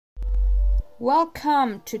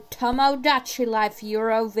Welcome to Tomodachi Live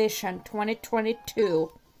Eurovision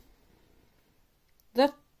 2022.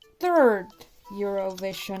 The third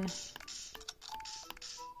Eurovision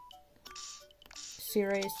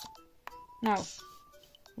series. Now,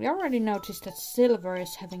 we already noticed that Silver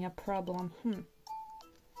is having a problem. You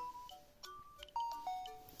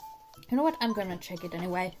know what? I'm gonna check it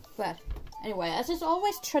anyway. But anyway, as is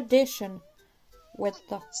always tradition with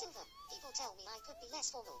the...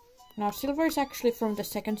 Now, Silver is actually from the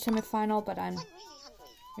second semi-final, but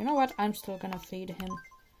you know what? I'm still gonna feed him.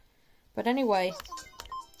 But anyway,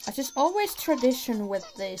 as is always tradition with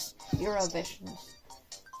these Eurovisions,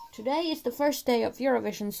 today is the first day of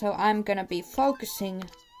Eurovision, so I'm gonna be focusing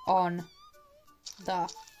on the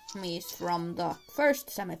Miis from the first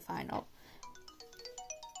semi-final.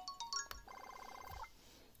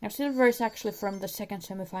 Now, Silver is actually from the second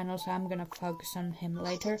semi-final, so I'm gonna focus on him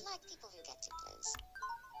later.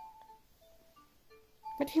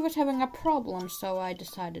 But he was having a problem, so I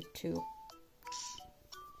decided to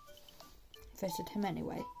visit him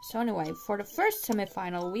anyway. So anyway, for the first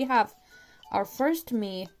semi-final, we have our first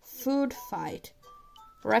Mii food fight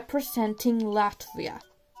representing Latvia.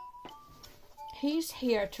 He's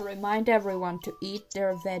here to remind everyone to eat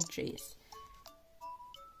their veggies.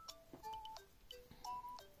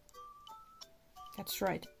 That's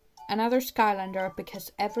right. Another Skylander,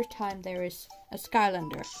 because every time there is a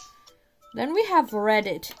Skylander. Then we have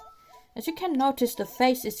Reddit. As you can notice, the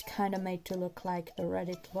face is kind of made to look like the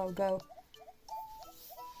Reddit logo.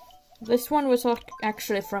 This one was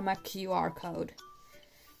actually from a QR code.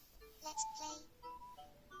 Let's play.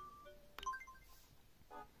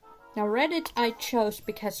 Now Reddit I chose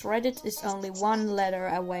because Reddit is only one letter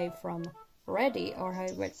away from Ready, or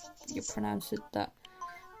however you pronounce it, the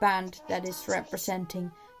band that is representing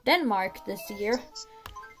Denmark this year.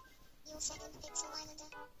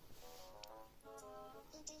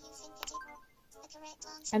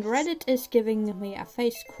 And Reddit is giving me a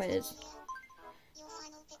face quiz.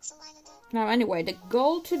 Now anyway, the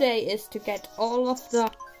goal today is to get all of the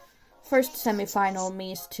first semi-final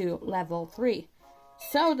Miis to level 3.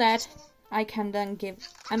 So that I can then to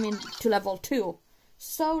level 2.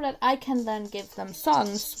 So that I can then give them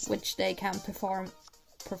songs which they can perform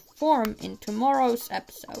in tomorrow's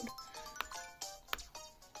episode.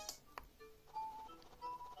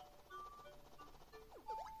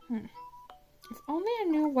 If only I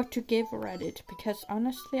knew what to give Reddit, because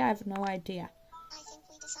honestly I have no idea. I think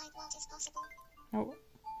we decide what is possible. Oh,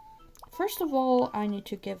 first of all, I need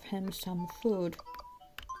to give him some food.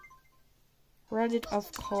 Reddit, of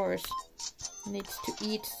course, needs to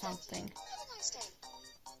eat something. Have a nice day.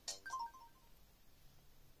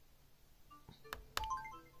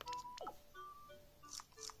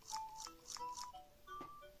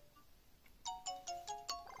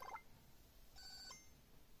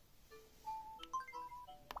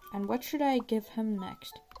 And what should I give him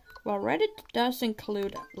next? Well, Reddit does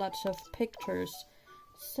include lots of pictures,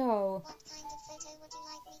 so What kind of photo would you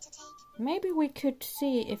like me to take? maybe we could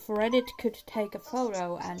see if Reddit could take a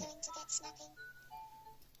photo and... I'm going to get snappy.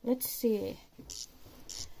 Let's see.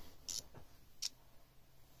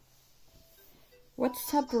 What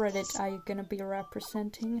subreddit are you gonna be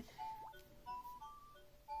representing?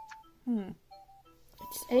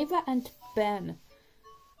 It's Ava and Ben.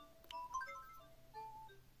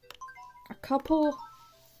 A couple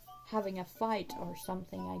having a fight or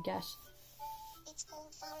something, I guess. It's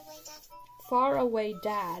called Faraway Dad. Faraway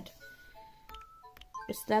Dad.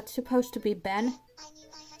 Is that supposed to be Ben? I knew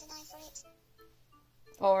I had an eye for it.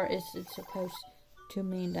 Or is it supposed to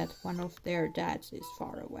mean that one of their dads is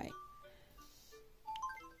far away?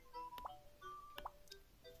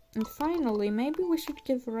 And finally, maybe we should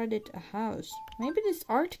give Reddit a house. Maybe this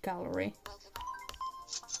art gallery.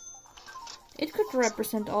 It could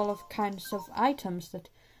represent all of kinds of items that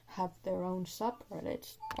have their own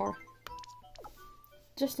subreddits, or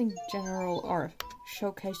just in general are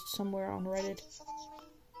showcased somewhere on Reddit. For the new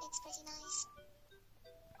room. It's pretty nice.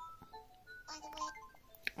 By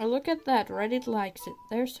the way, Oh, look at that, Reddit likes it.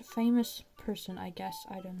 There's a famous person, I guess,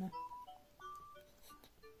 I don't know.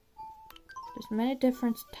 There's many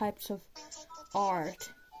different types of I'll take good care of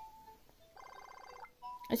art.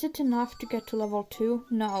 Is it enough to get to level 2?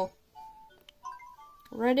 No.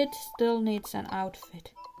 Reddit still needs an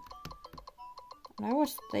outfit. And I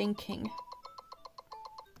was thinking,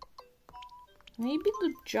 maybe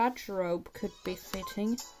the judge robe could be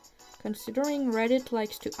fitting, considering Reddit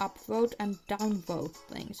likes to upvote and downvote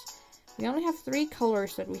things. We only have 3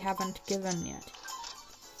 colors that we haven't given yet.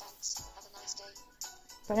 Thanks. Have a nice day.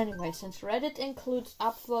 But anyway, since Reddit includes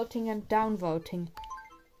upvoting and downvoting,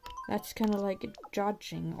 that's kind of like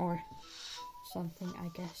judging, or something, I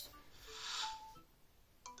guess.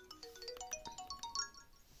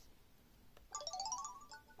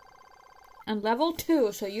 And level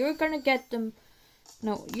 2, so you're gonna get them.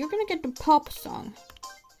 No, you're gonna get the pop song,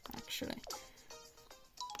 actually.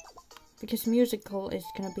 Because musical is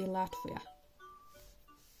gonna be Latvia.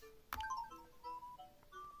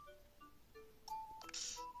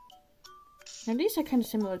 And these are kind of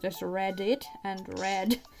similar, there's Reddit and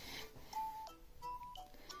Red.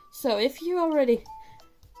 So if you already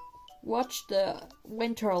watched the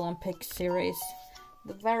Winter Olympics series,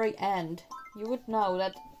 the very end, you would know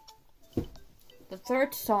that the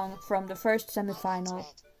third song from the first semi-final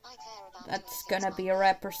that's gonna be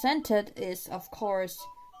represented is, of course,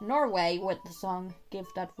 Norway with the song Give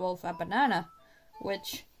That Wolf a Banana,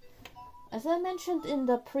 which, as I mentioned in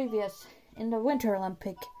the Winter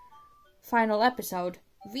Olympic final episode,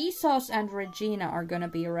 Vsauce and Regina are gonna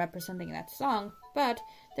be representing that song, but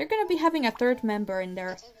they're gonna be having a third member in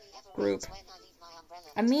their group,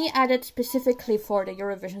 a Miis added specifically for the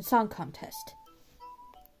Eurovision Song Contest.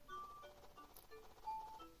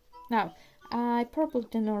 Now, I probably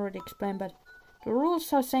didn't already explain, but the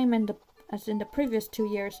rules are same as in the previous 2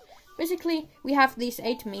 years. Basically, we have these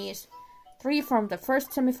 8 Miis, 3 from the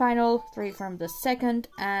first semi-final, 3 from the second,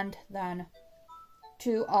 and then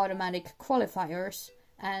 2 automatic qualifiers.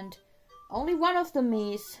 And only one of the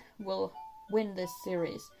Miis will win this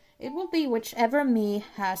series. It will be whichever Mii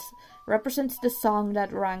represents the song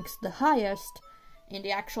that ranks the highest in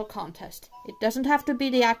the actual contest. It doesn't have to be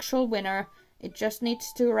the actual winner. It just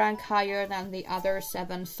needs to rank higher than the other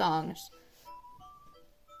 7 songs.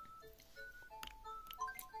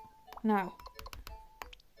 Now,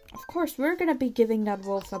 of course, we're gonna be giving that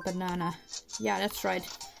wolf a banana. Yeah, that's right.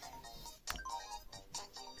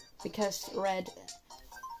 Because Red,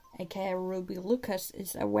 aka Ruby Lucas,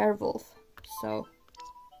 is a werewolf. So...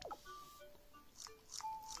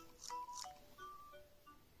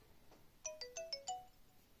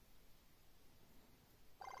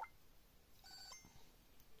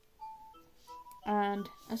 And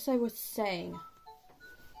as I was saying,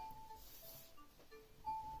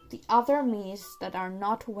 the other Miis that are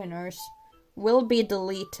not winners will be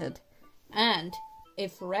deleted. And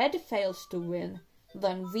if Red fails to win,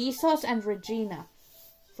 then Vsauce and Regina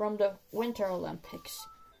from the Winter Olympics,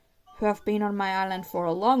 who have been on my island for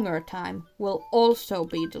a longer time, will also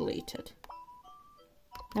be deleted.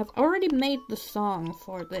 I've already made the song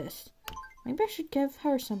for this. Maybe I should give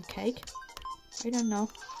her some cake. I don't know.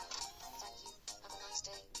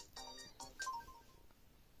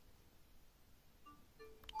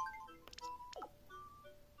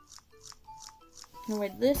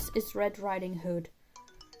 Anyway, this is Red Riding Hood,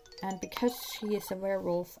 and because she is a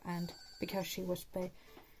werewolf and because she was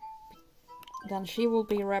then she will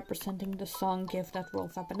be representing the song Give That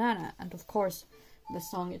Wolf a Banana, and of course the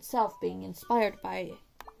song itself being inspired by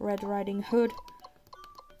Red Riding Hood.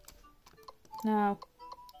 Now,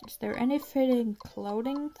 is there any fitting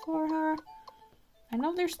clothing for her? I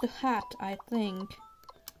know there's the hat, I think.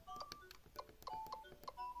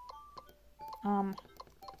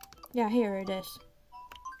 Yeah, here it is.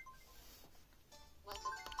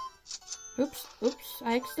 Oops,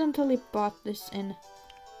 I accidentally bought this in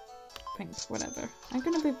pink, whatever. I'm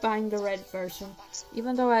gonna be buying the red version,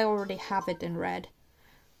 even though I already have it in red.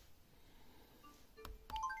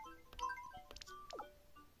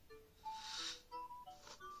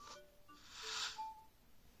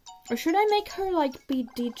 Or should I make her, like, be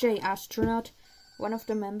DJ Astronaut, one of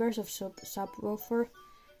the members of Subwoolfer?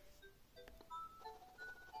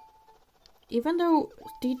 Even though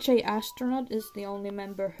DJ Astronaut is the only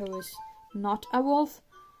member who is not a wolf,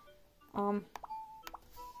 you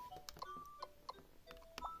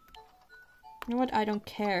know what, I don't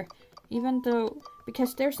care. Even though,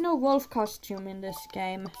 because there's no wolf costume in this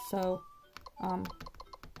game, so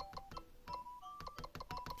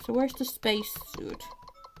where's the space suit?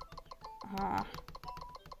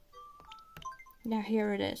 Yeah,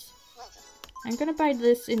 here it is. I'm gonna buy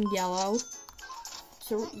this in yellow.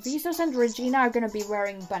 So Vsauce and Regina are gonna be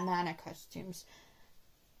wearing banana costumes.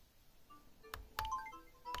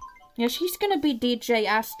 Yeah, she's gonna be DJ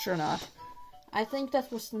Astronaut. I think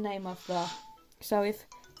that was the name of the... So if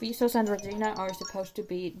Vsauce and Regina are supposed to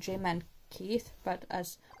be Jim and Keith, but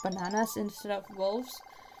as bananas instead of wolves.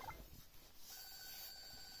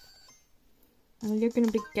 And you're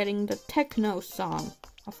gonna be getting the techno song,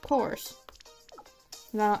 of course.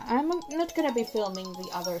 Now, I'm not gonna be filming the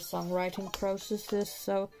other songwriting processes,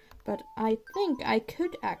 but I think I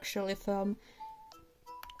could actually film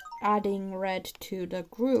adding Red to the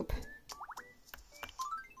group.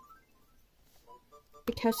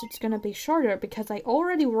 Because it's gonna be shorter, because I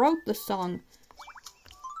already wrote the song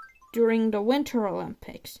during the Winter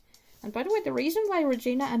Olympics. And by the way, the reason why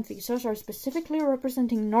Regina and Vsauce are specifically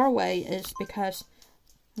representing Norway is because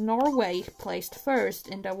Norway placed first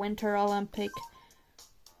in the Winter Olympic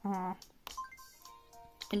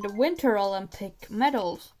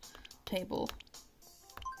medals table.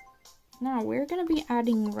 Now we're gonna be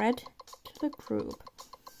adding red to the group.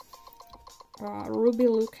 Ruby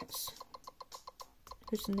Lucas,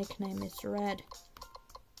 whose nickname is Red.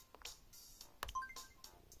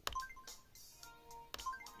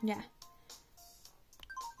 Yeah.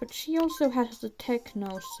 But she also has a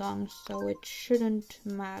techno song, so it shouldn't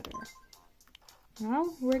matter. Now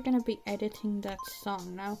we're gonna be editing that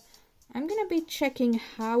song. Now I'm gonna be checking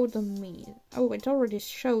how the Miis... Oh, it already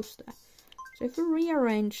shows that. So if we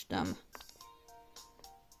rearrange them,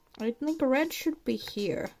 I think red should be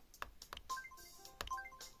here.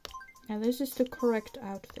 Now this is the correct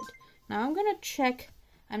outfit. Now I'm gonna check.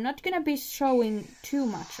 I'm not gonna be showing too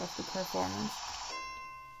much of the performance.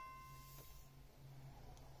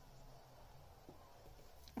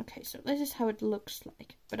 Okay, so this is how it looks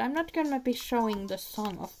like. But I'm not gonna be showing the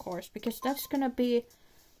song, of course, because that's gonna be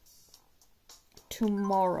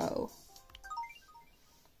tomorrow.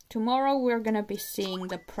 Tomorrow we're gonna be seeing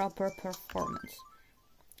the proper performance.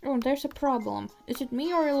 Oh, there's a problem. Is it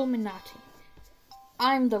me or Illuminati?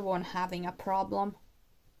 I'm the one having a problem.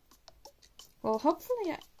 Well,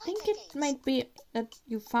 hopefully, I think it might be that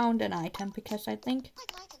you found an item, because I think...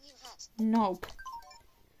 Nope.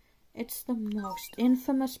 It's the most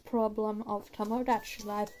infamous problem of Tomodachi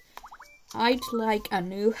life. I'd like a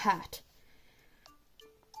new hat.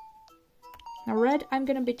 Now, Red, I'm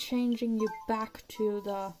gonna be changing you back to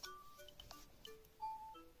the...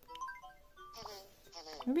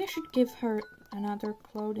 Maybe I should give her another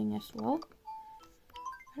clothing as well.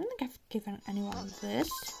 I don't think I've given anyone this.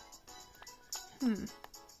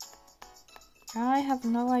 I have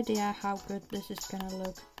no idea how good this is gonna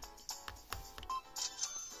look.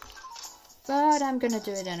 But I'm gonna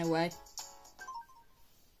do it anyway.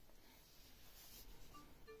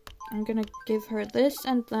 I'm gonna give her this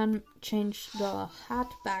and then change the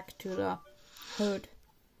hat back to the hood.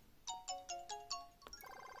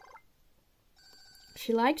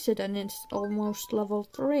 She likes it and it's almost level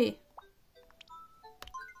 3.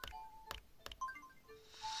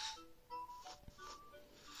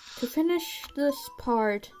 To finish this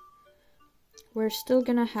part, we're still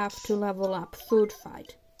gonna have to level up Food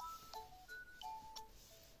Fight.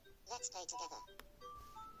 Let's play together.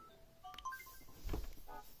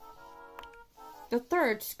 The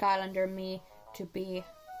third Skylander Miis to be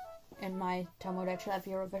in my Tomodachi Live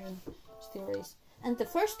Eurovision series. And the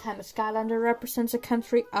first time a Skylander represents a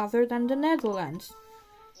country other than the Netherlands.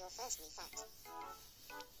 Your first Miis fact.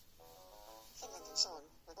 Finland and Sean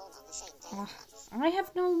were born on the same day. I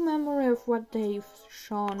have no memory of what day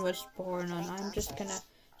Sean was born on. I'm just gonna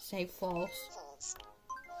say false. False.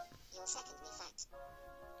 Your second Miis fact.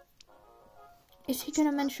 Is he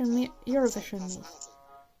gonna mention me Eurovision Miis?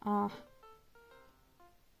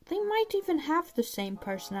 They might even have the same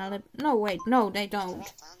personality. No, wait, no, they don't.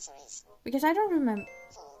 Correct answer is Because I don't remember.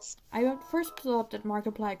 false. I at first thought that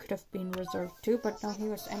Markiplier could have been reserved too, but no, he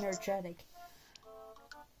was energetic.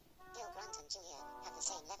 Gil Grant and Julia have the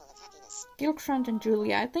same level of happiness. Gilgrant and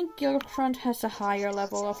Julia. I think Gilgrant has a higher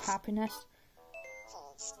level of happiness.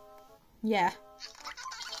 False. Yeah.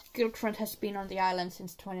 Gilgrant has been on the island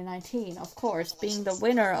since 2019, of course, being the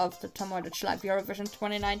winner of the Tomodachi Live Eurovision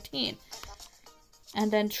 2019.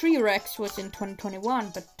 And then T-Rex was in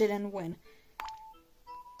 2021, but didn't win.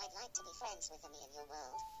 I'd like to be friends with me in your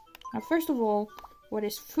world. Now, first of all, what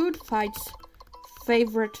is Food Fight's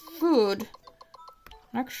favorite food?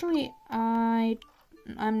 Actually,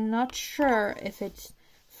 I'm not sure if it's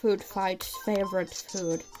Food Fight's favorite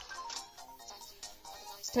food.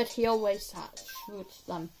 But he always shoots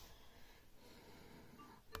them.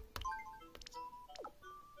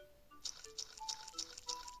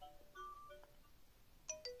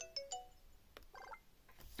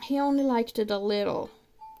 He only liked it a little.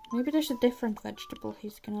 Maybe there's a different vegetable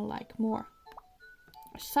he's gonna like more.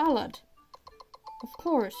 A salad. Of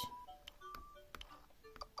course.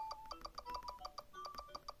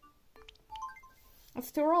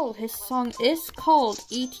 After all, his song is called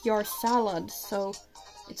Eat Your Salad, so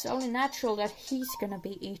it's only natural that he's gonna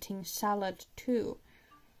be eating salad too.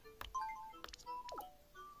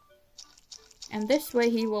 And this way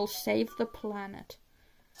he will save the planet.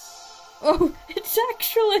 Oh, it's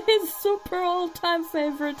actually his super all-time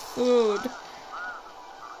favorite food.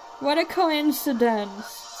 What a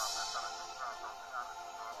coincidence.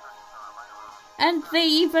 And they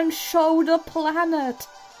even show the planet.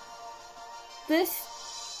 This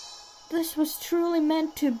this was truly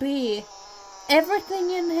meant to be.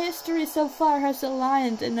 Everything in history so far has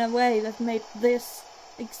aligned in a way that made this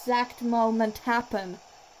exact moment happen.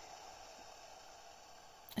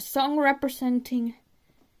 A song representing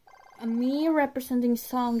a me representing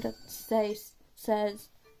song that says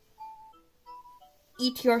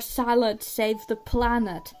eat your salad, save the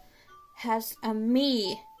planet, has a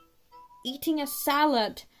me eating a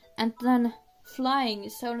salad and then flying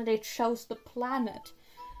so that it shows the planet.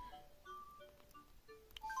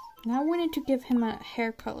 Now we need to give him a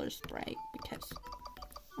hair color spray because,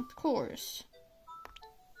 of course,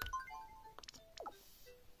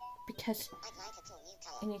 because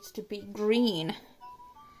it needs to be green.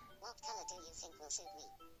 What color do you think will suit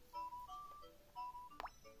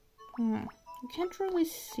me? You can't really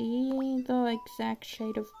see the exact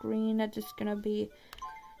shade of green that is gonna be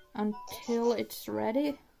until it's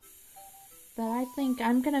ready. But I think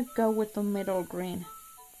I'm gonna go with the middle green.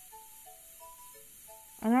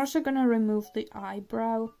 I'm also gonna remove the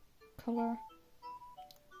eyebrow color.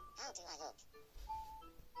 How do I look?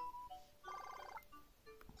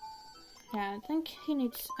 Yeah, I think he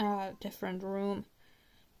needs a different room.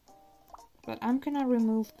 But I'm gonna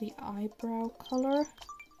remove the eyebrow color.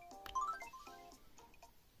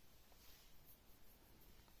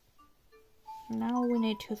 Now we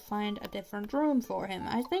need to find a different room for him.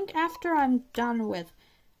 I think after I'm done with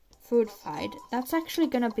food fight, that's actually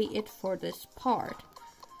gonna be it for this part.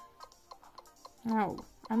 Now,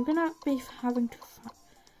 I'm gonna be having to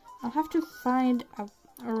I'll have to find a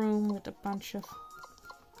room with a bunch of,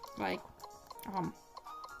 like,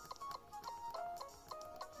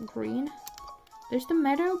 green. There's the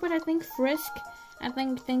meadow, but I think Frisk, I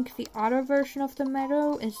think the other version of the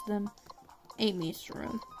meadow is the Amy's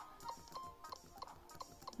room.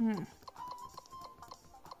 But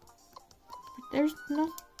there's not...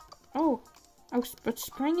 Oh, but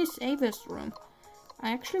Spring is Ava's room.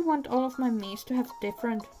 I actually want all of my Miis to have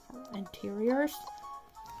different interiors.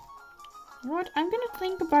 You know what? I'm gonna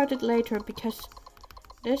think about it later because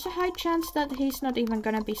there's a high chance that he's not even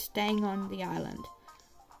gonna be staying on the island.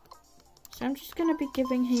 So I'm just gonna be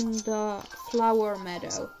giving him the flower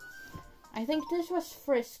meadow. I think this was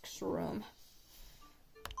Frisk's room.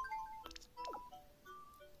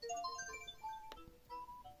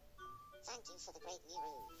 Thank you for the great new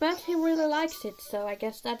room. But he really likes it, so I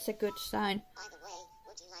guess that's a good sign. By the way,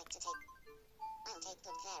 would you like to take... I'll take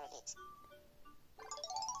good care of it.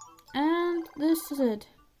 And this is it.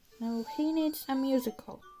 No, he needs a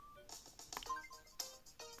musical.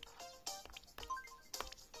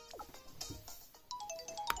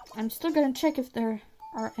 I'm still gonna check if there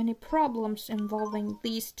are any problems involving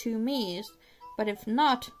these two Miis, but if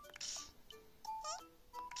not,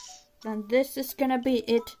 then this is gonna be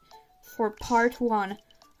it for part 1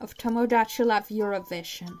 of Tomodachi Love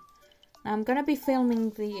Eurovision. Now, I'm gonna be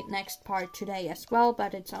filming the next part today as well,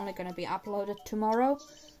 but it's only gonna be uploaded tomorrow.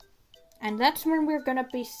 And that's when we're gonna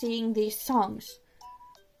be seeing these songs.